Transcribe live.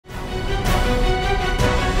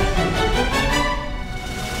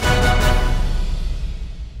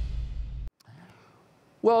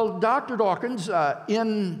Well, Dr. Dawkins,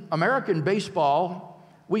 in American baseball,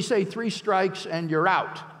 we say 3 strikes and you're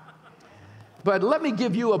out. But let me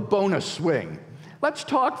give you a bonus swing. Let's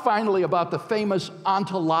talk finally about the famous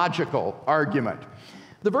ontological argument.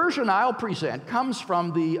 The version I'll present comes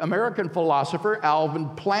from the American philosopher Alvin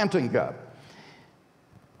Plantinga.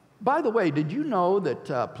 By the way, did you know that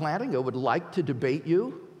Plantinga would like to debate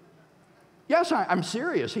you? Yes, I'm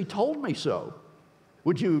serious. He told me so.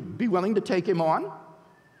 Would you be willing to take him on?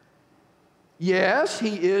 Yes,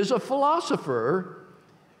 he is a philosopher.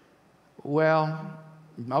 Well,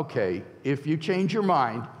 okay, if you change your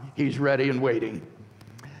mind, he's ready and waiting.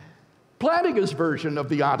 Plantinga's version of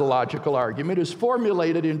the ontological argument is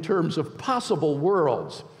formulated in terms of possible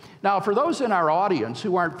worlds. Now, for those in our audience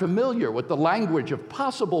who aren't familiar with the language of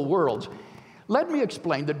possible worlds, let me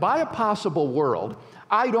explain that by a possible world,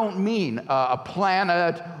 I don't mean a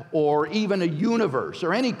planet or even a universe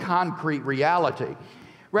or any concrete reality.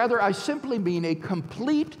 Rather, I simply mean a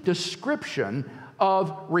complete description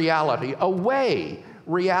of reality, a way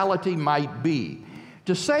reality might be.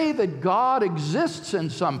 To say that God exists in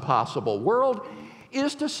some possible world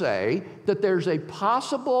is to say that there's a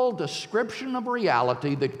possible description of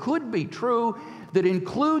reality that could be true that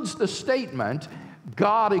includes the statement,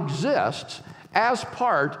 God exists, as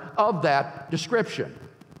part of that description.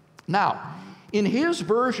 Now, in his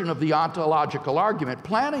version of the ontological argument,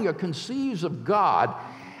 Plantinga conceives of God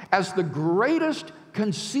as the greatest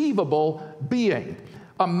conceivable being,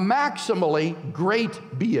 a maximally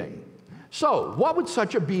great being. So, what would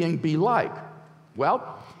such a being be like?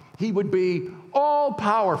 Well, he would be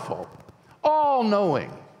all-powerful,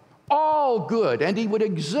 all-knowing, all good, and he would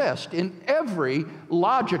exist in every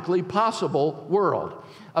logically possible world.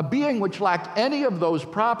 A being which lacked any of those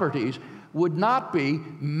properties would not be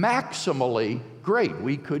maximally great.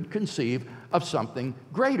 We could conceive of something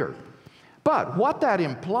greater. But what that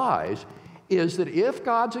implies is that if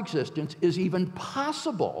God's existence is even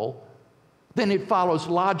possible, then it follows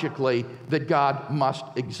logically that God must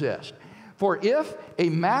exist. For if a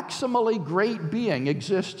maximally great being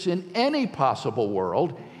exists in any possible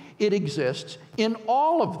world, it exists in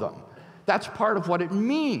all of them. That's part of what it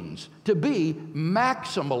means to be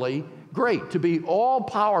maximally great, to be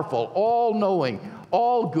all-powerful, all-knowing,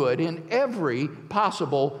 all good in every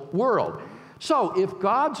possible world. So if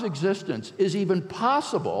God's existence is even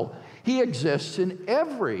possible, he exists in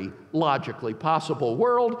every logically possible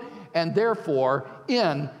world, and therefore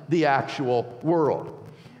in the actual world.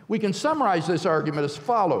 We can summarize this argument as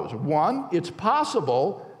follows. 1, it's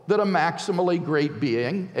possible that a maximally great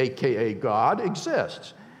being, aka God,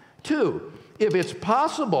 exists. 2, if it's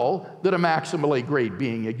possible that a maximally great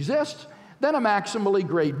being exists, then a maximally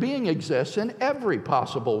great being exists in every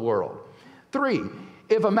possible world. 3,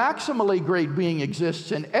 if a maximally great being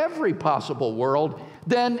exists in every possible world,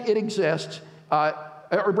 then it exists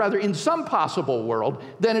or rather in some possible world,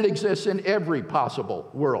 then it exists in every possible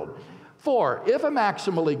world. 4, if a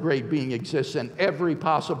maximally great being exists in every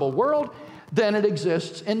possible world, then it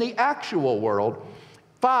exists in the actual world.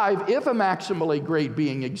 5, if a maximally great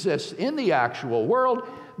being exists in the actual world,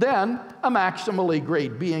 then a maximally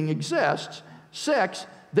great being exists. 6,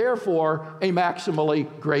 therefore, a maximally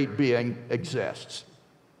great being exists.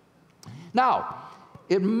 Now,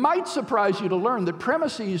 it might surprise you to learn that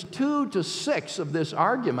premises 2 to 6 of this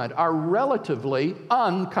argument are relatively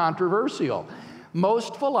uncontroversial.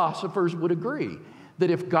 Most philosophers would agree that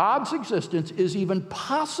if God's existence is even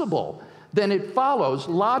possible, then it follows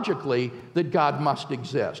logically that God must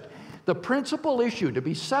exist. The principal issue to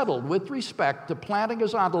be settled with respect to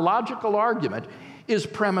Plantinga's ontological argument is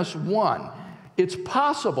premise 1. It's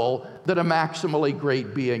possible that a maximally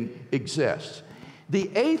great being exists. The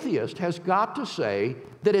atheist has got to say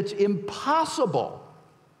that it's impossible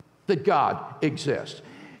that God exists.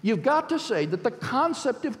 You've got to say that the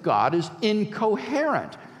concept of God is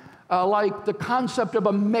incoherent, like the concept of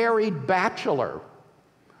a married bachelor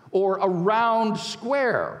or a round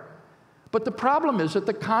square. But the problem is that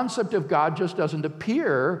the concept of God just doesn't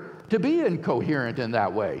appear to be incoherent in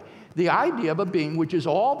that way. The idea of a being which is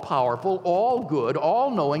all-powerful, all-good,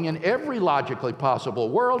 all-knowing in every logically possible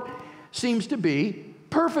world seems to be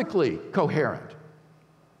perfectly coherent.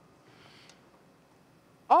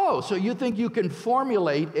 Oh, so you think you can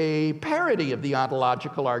formulate a parody of the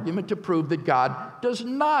ontological argument to prove that God does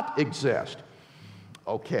not exist?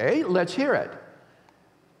 Okay, let's hear it.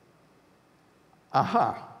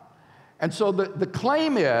 And so the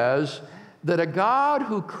claim is that a God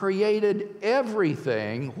who created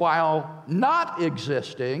everything while not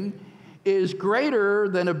existing is greater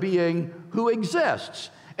than a being who exists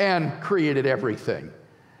and created everything.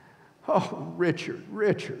 Oh, Richard.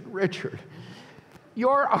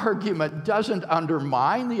 your argument doesn't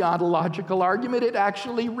undermine the ontological argument, it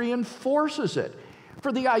actually reinforces it.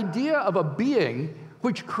 For the idea of a being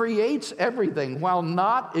which creates everything while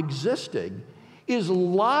not existing is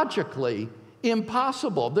logically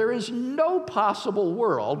impossible. There is no possible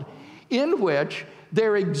world in which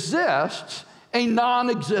there exists a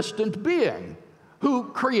non-existent being who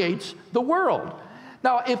creates the world.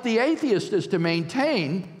 Now, if the atheist is to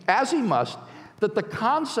maintain, as he must, that the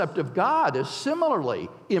concept of God is similarly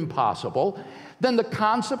impossible, then the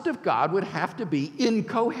concept of God would have to be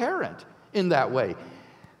incoherent in that way.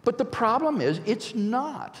 But the problem is, it's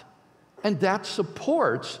not. And that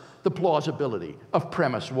supports the plausibility of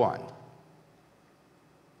premise one.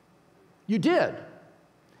 You did.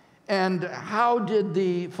 And how did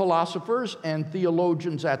the philosophers and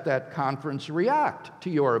theologians at that conference react to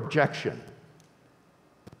your objection?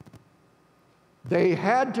 They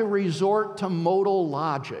had to resort to modal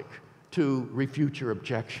logic to refute your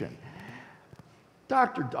objection.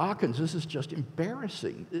 Dr. Dawkins, this is just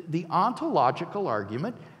embarrassing. The ontological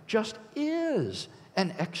argument just is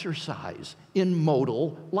an exercise in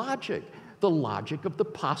modal logic, the logic of the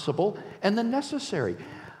possible and the necessary.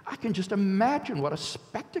 I can just imagine what a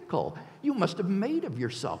spectacle you must have made of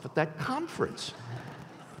yourself at that conference.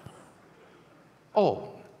 Oh,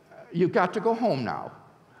 you've got to go home now.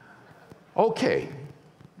 Okay,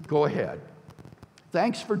 go ahead.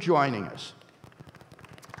 Thanks for joining us.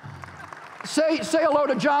 Say hello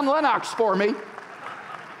to John Lennox for me.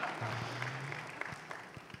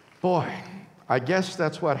 Boy, I guess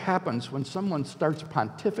that's what happens when someone starts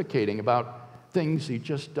pontificating about things he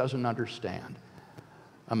just doesn't understand.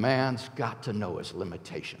 A man's got to know his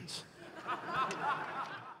limitations.